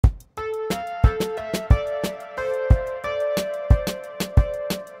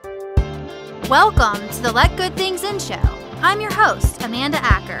Welcome to the Let Good Things In show. I'm your host, Amanda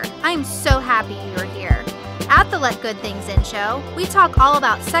Acker. I'm so happy you're here. At the Let Good Things In show, we talk all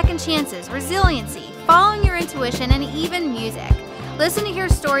about second chances, resiliency, following your intuition, and even music. Listen to hear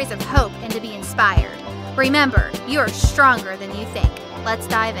stories of hope and to be inspired. Remember, you are stronger than you think. Let's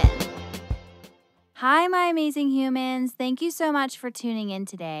dive in. Hi, my amazing humans. Thank you so much for tuning in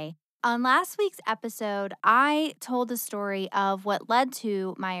today. On last week's episode, I told the story of what led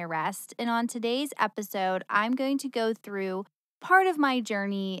to my arrest. And on today's episode, I'm going to go through part of my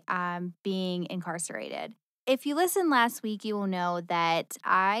journey being incarcerated. If you listened last week, you will know that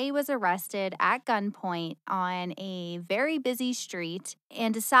I was arrested at gunpoint on a very busy street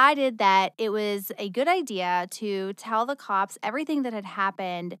and decided that it was a good idea to tell the cops everything that had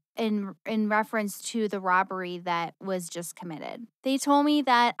happened in reference to the robbery that was just committed. They told me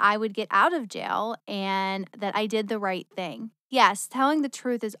that I would get out of jail and that I did the right thing. Yes, telling the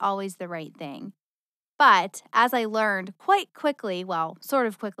truth is always the right thing. But as I learned quite quickly, well, sort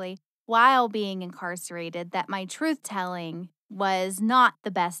of quickly, while being incarcerated, that my truth-telling was not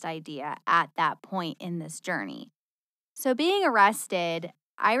the best idea at that point in this journey. So being arrested,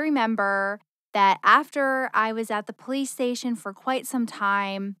 I remember that after I was at the police station for quite some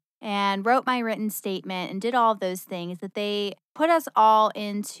time and wrote my written statement and did all of those things, that they put us all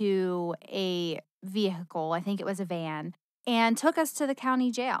into a vehicle, I think it was a van, and took us to the county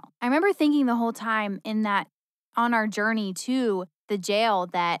jail. I remember thinking the whole time on our journey to the jail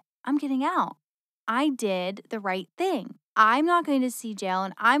that I'm getting out. I did the right thing. I'm not going to see jail,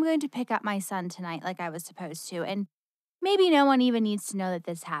 and I'm going to pick up my son tonight like I was supposed to. And maybe no one even needs to know that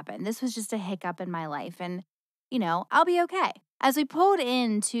this happened. This was just a hiccup in my life, and, I'll be okay. As we pulled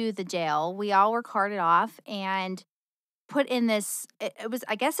into the jail, we all were carted off and put in this,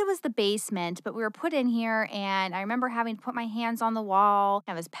 I guess it was the basement, but we were put in here, and I remember having to put my hands on the wall.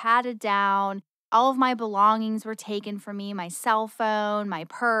 I was patted down. All of my belongings were taken from me, my cell phone, my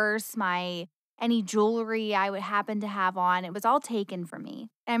purse, any jewelry I would happen to have on. It was all taken from me.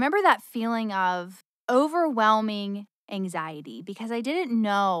 And I remember that feeling of overwhelming anxiety because I didn't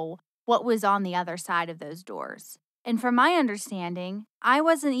know what was on the other side of those doors. And from my understanding, I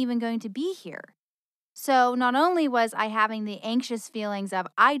wasn't even going to be here. So not only was I having the anxious feelings of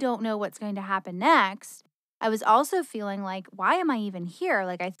I don't know what's going to happen next, I was also feeling like, why am I even here?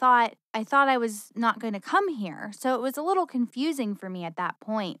 Like I thought I was not going to come here. So it was a little confusing for me at that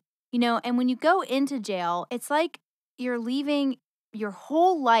point. And when you go into jail, it's like you're leaving your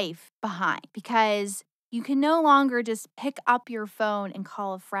whole life behind because you can no longer just pick up your phone and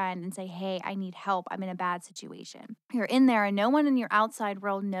call a friend and say, hey, I need help. I'm in a bad situation. You're in there and no one in your outside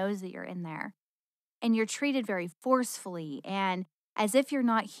world knows that you're in there. And you're treated very forcefully and as if you're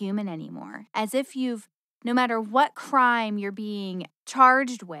not human anymore, as if no matter what crime you're being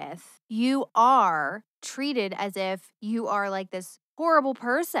charged with, you are treated as if you are like this horrible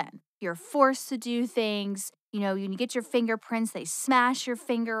person. You're forced to do things. You get your fingerprints, they smash your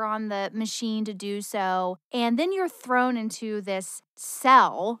finger on the machine to do so. And then you're thrown into this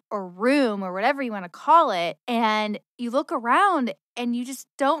cell or room or whatever you want to call it. And you look around and you just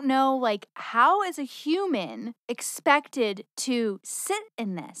don't know, like, how is a human expected to sit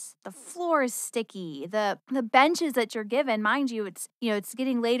in this? The floor is sticky. The benches that you're given, mind you, it's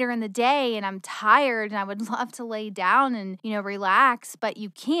getting later in the day and I'm tired and I would love to lay down and, relax, but you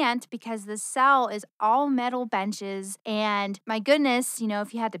can't because the cell is all metal benches. And my goodness,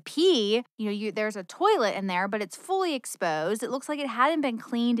 if you had to pee, there's a toilet in there, but it's fully exposed. It looks like it hadn't been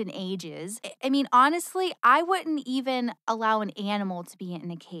cleaned in ages. I mean, honestly, I wouldn't even allow an animal to be in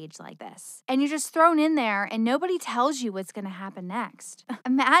a cage like this. And you're just thrown in there and nobody tells you what's going to happen next.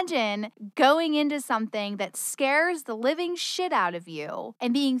 Imagine going into something that scares the living shit out of you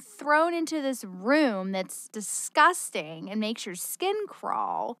and being thrown into this room that's disgusting and makes your skin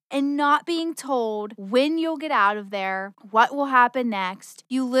crawl and not being told when you'll get out of there, what will happen next.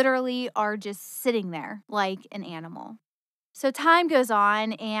 You literally are just sitting there like an animal. So time goes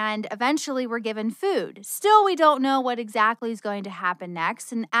on and eventually we're given food. Still, we don't know what exactly is going to happen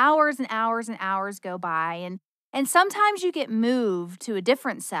next. And hours and hours and hours go by. And sometimes you get moved to a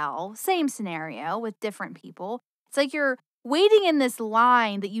different cell, same scenario with different people. It's like you're waiting in this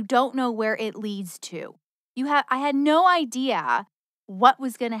line that you don't know where it leads to. I had no idea what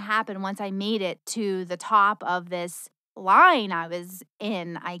was going to happen once I made it to the top of this line I was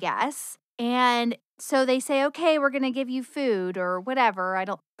in, I guess. And so they say, okay, we're going to give you food or whatever.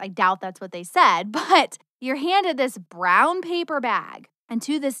 I doubt that's what they said, but you're handed this brown paper bag. And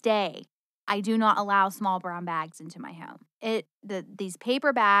to this day, I do not allow small brown bags into my home. These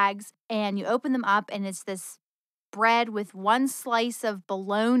paper bags, and you open them up and it's this bread with one slice of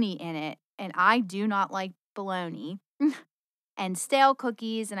bologna in it and I do not like bologna, and stale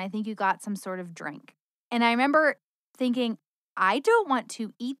cookies, and I think you got some sort of drink. And I remember thinking, I don't want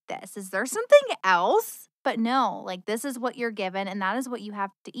to eat this. Is there something else? But no, like this is what you're given, and that is what you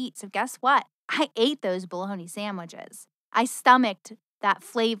have to eat. So guess what? I ate those bologna sandwiches. I stomached that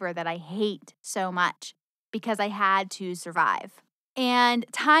flavor that I hate so much because I had to survive. And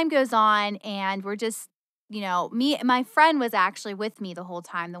time goes on, and we're just, my friend was actually with me the whole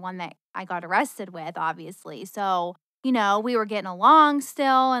time, the one that I got arrested with, obviously. So, we were getting along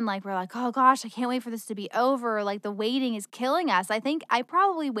still, and like, we're like, oh gosh, I can't wait for this to be over. Like, the waiting is killing us. I think I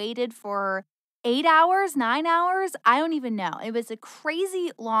probably waited for 8 hours, 9 hours. I don't even know. It was a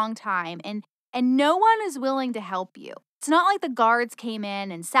crazy long time, and no one is willing to help you. It's not like the guards came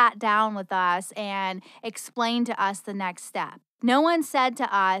in and sat down with us and explained to us the next step. No one said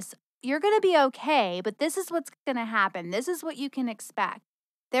to us, you're going to be okay, but this is what's going to happen. This is what you can expect.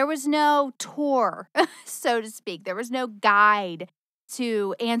 There was no tour, so to speak. There was no guide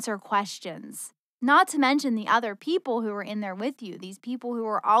to answer questions. Not to mention the other people who were in there with you, these people who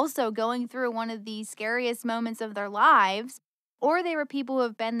were also going through one of the scariest moments of their lives, or they were people who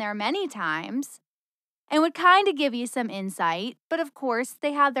have been there many times and would kind of give you some insight, but of course,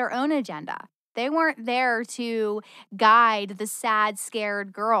 they had their own agenda. They weren't there to guide the sad,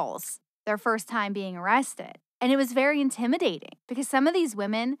 scared girls their first time being arrested. And it was very intimidating because some of these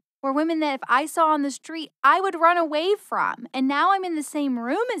women were women that if I saw on the street, I would run away from. And now I'm in the same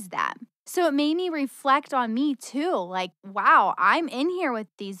room as them. So it made me reflect on me too. Like, wow, I'm in here with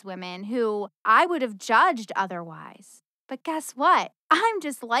these women who I would have judged otherwise. But guess what? I'm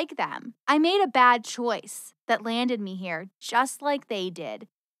just like them. I made a bad choice that landed me here just like they did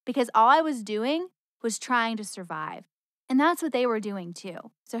because all I was doing was trying to survive. And that's what they were doing too.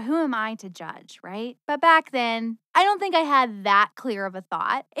 So who am I to judge, right? But back then, I don't think I had that clear of a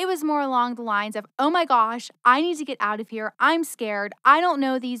thought. It was more along the lines of, oh my gosh, I need to get out of here. I'm scared. I don't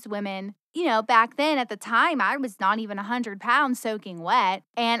know these women. Back then at the time, I was not even 100 pounds soaking wet.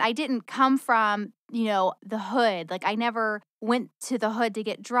 And I didn't come from, the hood. Like I never went to the hood to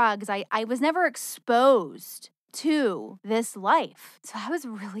get drugs. I was never exposed to this life. So I was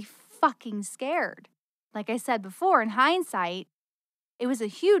really fucking scared. Like I said before, in hindsight, it was a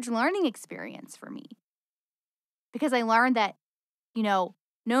huge learning experience for me because I learned that, no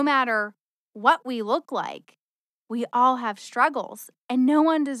matter what we look like, we all have struggles and no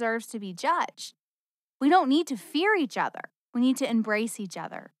one deserves to be judged. We don't need to fear each other. We need to embrace each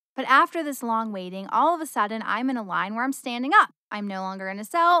other. But after this long waiting, all of a sudden, I'm in a line where I'm standing up. I'm no longer in a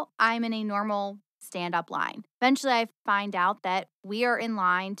cell. I'm in a normal stand-up line. Eventually, I find out that we are in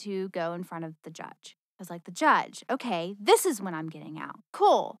line to go in front of the judge. I was like, the judge, okay, this is when I'm getting out.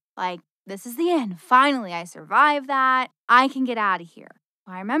 Cool. Like, this is the end. Finally, I survived that. I can get out of here.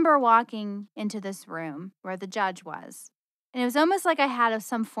 Well, I remember walking into this room where the judge was. And it was almost like I had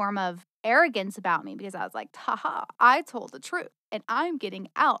some form of arrogance about me because I was like, haha, I told the truth and I'm getting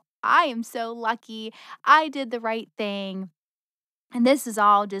out. I am so lucky. I did the right thing. And this is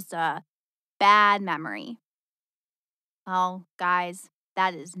all just a bad memory. Well, guys,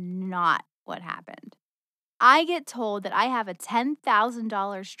 that is not what happened. I get told that I have a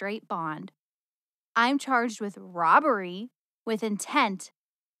 $10,000 straight bond. I'm charged with robbery with intent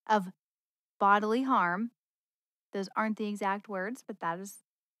of bodily harm. Those aren't the exact words, but that is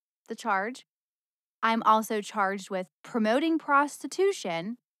the charge. I'm also charged with promoting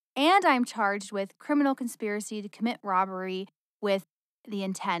prostitution, and I'm charged with criminal conspiracy to commit robbery with the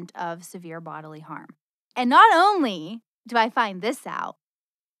intent of severe bodily harm. And not only do I find this out,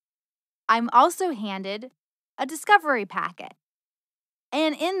 I'm also handed a discovery packet.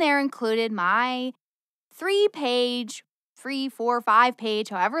 And in there included my 3-page, 3, 4, 5-page,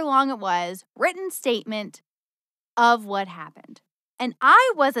 however long it was, written statement of what happened. And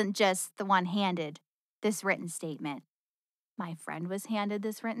I wasn't just the one handed this written statement. My friend was handed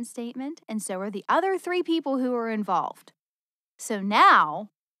this written statement, and so were the other 3 people who were involved. So now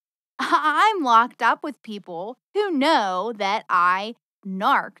I'm locked up with people who know that I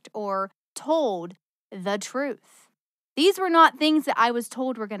narked or told the truth. These were not things that I was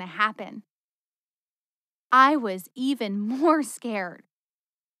told were going to happen. I was even more scared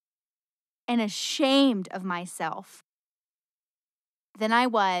and ashamed of myself than I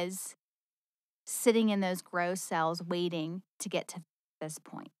was sitting in those gross cells waiting to get to this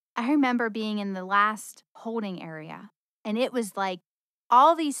point. I remember being in the last holding area, and it was like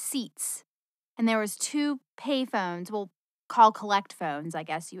all these seats, and there was 2 payphones, well, called collect phones, I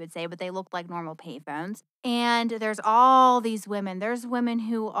guess you would say, but they looked like normal payphones. And there's all these women. There's women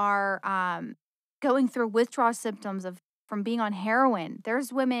who are going through withdrawal symptoms from being on heroin.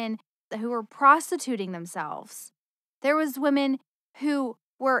 There's women who were prostituting themselves. There was women who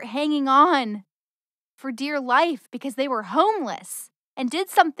were hanging on for dear life because they were homeless and did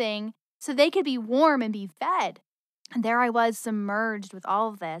something so they could be warm and be fed. And there I was submerged with all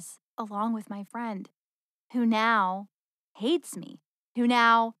of this, along with my friend, who now hates me, who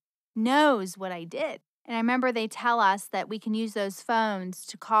now knows what I did. And I remember they tell us that we can use those phones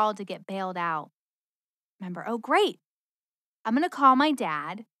to call to get bailed out. Remember, oh, great. I'm going to call my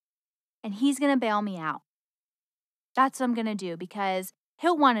dad and he's going to bail me out. That's what I'm going to do because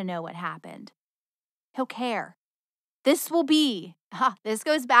he'll want to know what happened. He'll care. This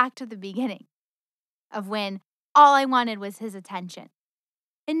goes back to the beginning of when all I wanted was his attention.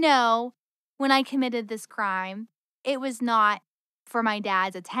 And no, when I committed this crime, it was not for my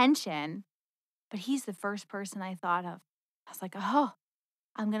dad's attention, but he's the first person I thought of. I was like, oh,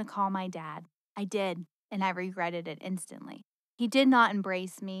 I'm going to call my dad. I did, and I regretted it instantly. He did not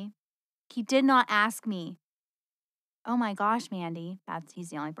embrace me. He did not ask me, oh my gosh, Mandy. He's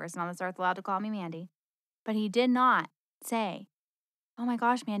the only person on this earth allowed to call me Mandy. But he did not say, oh my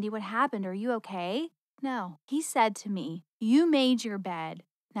gosh, Mandy, what happened? Are you okay? No. He said to me, you made your bed.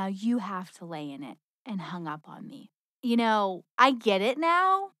 Now you have to lay in it, and hung up on me. You know, I get it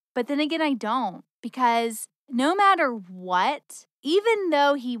now, but then again, I don't, because no matter what, even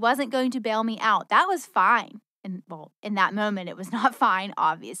though he wasn't going to bail me out, that was fine. And well, in that moment, it was not fine,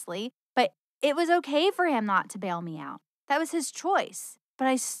 obviously, but it was okay for him not to bail me out. That was his choice. But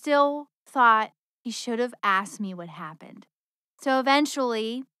I still thought he should have asked me what happened. So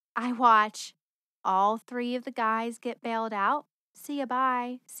eventually, I watch all 3 of the guys get bailed out. See ya,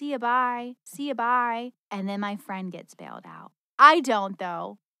 bye. See ya, bye. See ya, bye. And then my friend gets bailed out. I don't,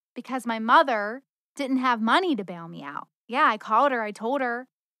 though, because my mother didn't have money to bail me out. Yeah, I called her. I told her.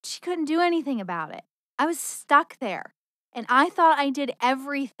 She couldn't do anything about it. I was stuck there, and I thought I did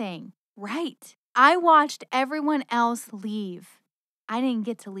everything right. I watched everyone else leave. I didn't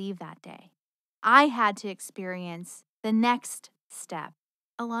get to leave that day. I had to experience the next step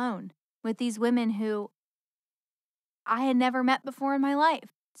alone with these women who I had never met before in my life.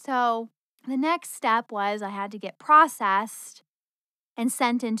 So the next step was I had to get processed and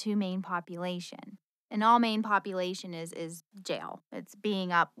sent into Maine population. And all Maine population is jail. It's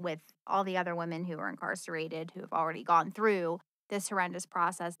being up with all the other women who are incarcerated, who have already gone through this horrendous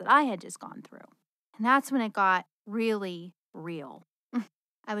process that I had just gone through. And that's when it got really real.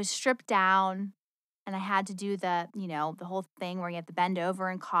 I was stripped down, and I had to do the whole thing where you have to bend over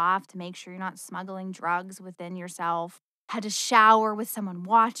and cough to make sure you're not smuggling drugs within yourself. Had to shower with someone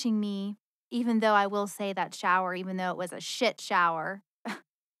watching me, even though I will say that shower, even though it was a shit shower,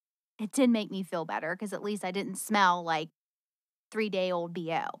 it did make me feel better because at least I didn't smell like 3-day-old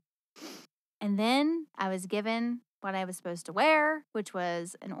BO. And then I was given what I was supposed to wear, which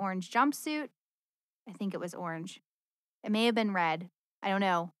was an orange jumpsuit. I think it was orange. It may have been red. I don't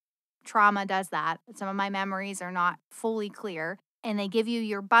know. Trauma does that. Some of my memories are not fully clear. And they give you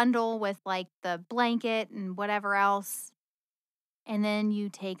your bundle with like the blanket and whatever else. And then you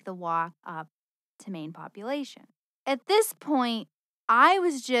take the walk up to Maine population. At this point, I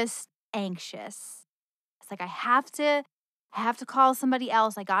was just anxious. It's like, I have to call somebody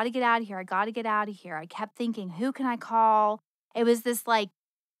else. I got to get out of here. I kept thinking, who can I call? It was this like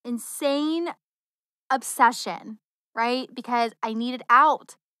insane obsession, right? Because I needed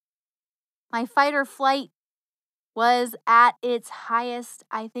out. My fight or flight was at its highest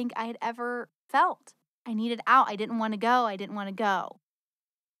I think I had ever felt. I needed out. I didn't want to go.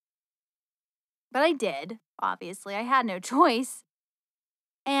 But I did, obviously. I had no choice.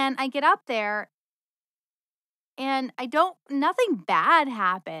 And I get up there, and nothing bad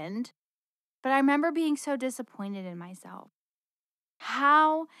happened, but I remember being so disappointed in myself.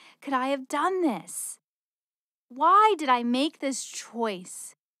 How could I have done this? Why did I make this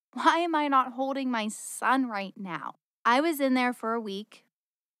choice? Why am I not holding my son right now? I was in there for a week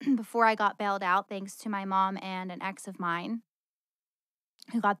before I got bailed out, thanks to my mom and an ex of mine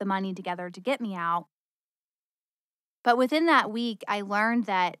who got the money together to get me out. But within that week, I learned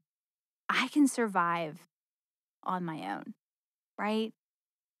that I can survive on my own, right?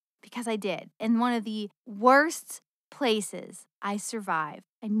 Because I did. In one of the worst places, I survived.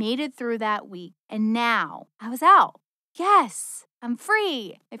 I made it through that week, and now I was out. Yes, I'm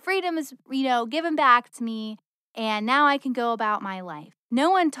free. My freedom is, given back to me, and now I can go about my life. No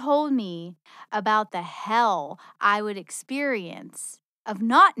one told me about the hell I would experience of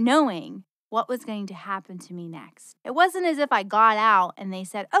not knowing what was going to happen to me next. It wasn't as if I got out and they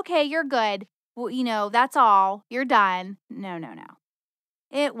said, okay, you're good. Well, that's all. You're done. No.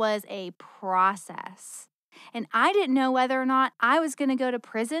 It was a process. And I didn't know whether or not I was going to go to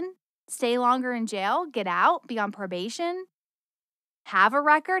prison stay longer in jail, get out, be on probation, have a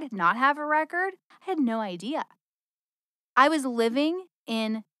record, not have a record. I had no idea. I was living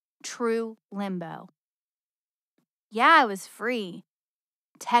in true limbo. Yeah, I was free,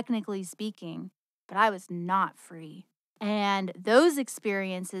 technically speaking, but I was not free. And those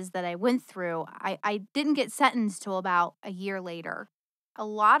experiences that I went through, I didn't get sentenced till about a year later. A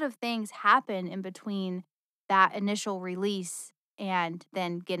lot of things happen in between that initial release and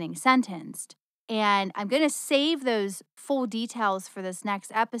then getting sentenced. And I'm going to save those full details for this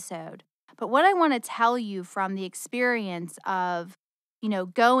next episode. But what I want to tell you from the experience of,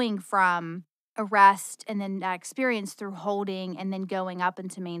 going from arrest and then that experience through holding and then going up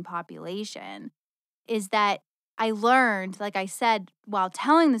into main population is that I learned, like I said, while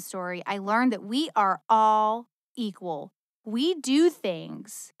telling the story, I learned that we are all equal. We do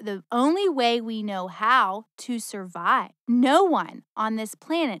things the only way we know how to survive. No one on this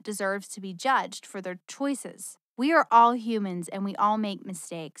planet deserves to be judged for their choices. We are all humans and we all make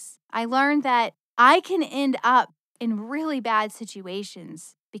mistakes. I learned that I can end up in really bad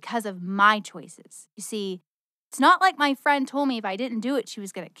situations because of my choices. You see, it's not like my friend told me if I didn't do it, she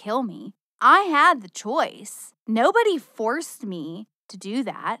was going to kill me. I had the choice. Nobody forced me to do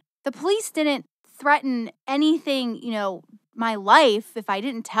that. The police didn't threaten anything, my life if I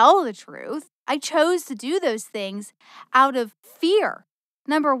didn't tell the truth. I chose to do those things out of fear.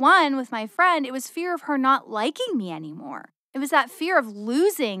 Number one, with my friend, it was fear of her not liking me anymore. It was that fear of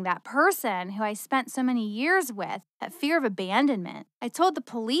losing that person who I spent so many years with, that fear of abandonment. I told the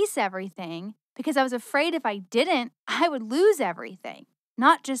police everything because I was afraid if I didn't, I would lose everything.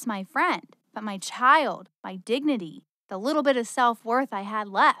 Not just my friend, but my child, my dignity, the little bit of self-worth I had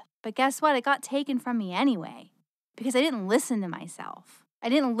left. But guess what? It got taken from me anyway because I didn't listen to myself. I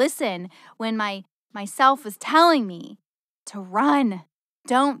didn't listen when myself was telling me to run.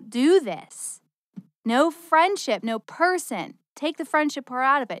 Don't do this. No friendship, no person. Take the friendship part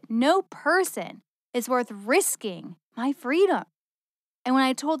out of it. No person is worth risking my freedom. And when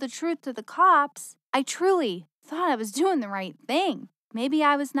I told the truth to the cops, I truly thought I was doing the right thing. Maybe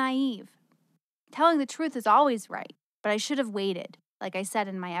I was naive. Telling the truth is always right, but I should have waited, like I said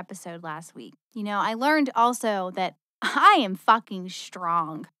in my episode last week. I learned also that I am fucking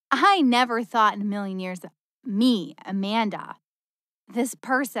strong. I never thought in a million years that me, Amanda, this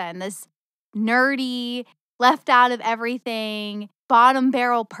person, this nerdy, left out of everything, bottom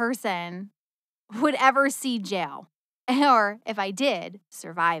barrel person would ever see jail. Or if I did,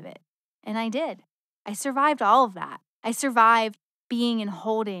 survive it. And I did. I survived all of that. I survived being in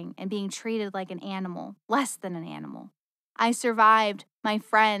holding and being treated like an animal, less than an animal. I survived my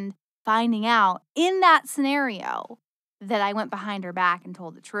friend finding out in that scenario that I went behind her back and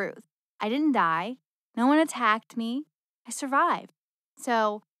told the truth. I didn't die. No one attacked me. I survived.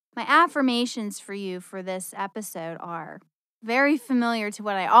 So my affirmations for you for this episode are very familiar to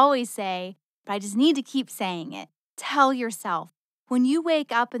what I always say, but I just need to keep saying it. Tell yourself, when you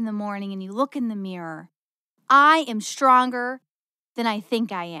wake up in the morning and you look in the mirror, I am stronger than I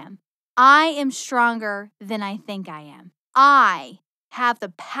think I am. I am stronger than I think I am. I have the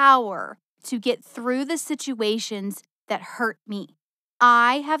power to get through the situations that hurt me.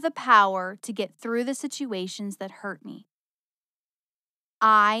 I have the power to get through the situations that hurt me.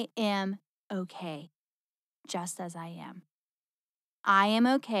 I am okay, just as I am. I am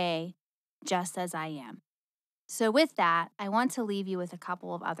okay, just as I am. So with that, I want to leave you with a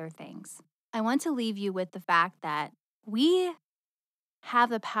couple of other things. I want to leave you with the fact that we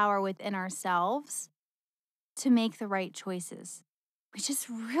have the power within ourselves to make the right choices. We just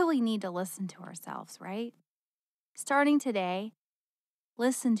really need to listen to ourselves, right? Starting today,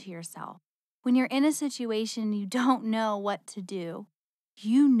 listen to yourself. When you're in a situation you don't know what to do,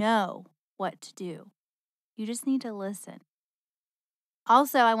 you know what to do. You just need to listen.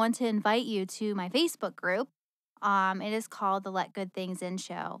 Also, I want to invite you to my Facebook group. It is called the Let Good Things In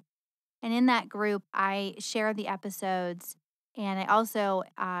Show. And in that group, I share the episodes, and I also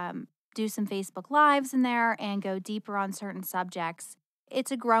do some Facebook Lives in there and go deeper on certain subjects.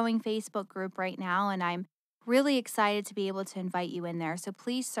 It's a growing Facebook group right now, and I'm really excited to be able to invite you in there. So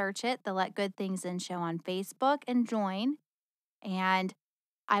please search it, the Let Good Things In Show on Facebook, and join. And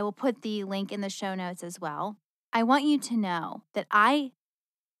I will put the link in the show notes as well. I want you to know that I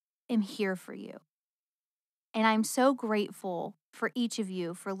am here for you. And I'm so grateful for each of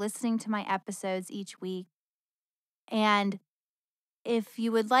you for listening to my episodes each week. And if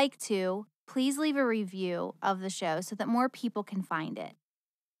you would like to, please leave a review of the show so that more people can find it.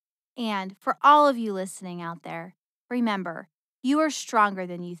 And for all of you listening out there, remember, you are stronger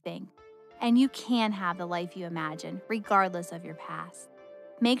than you think, and you can have the life you imagine, regardless of your past.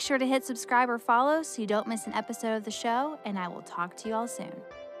 Make sure to hit subscribe or follow so you don't miss an episode of the show, and I will talk to you all soon.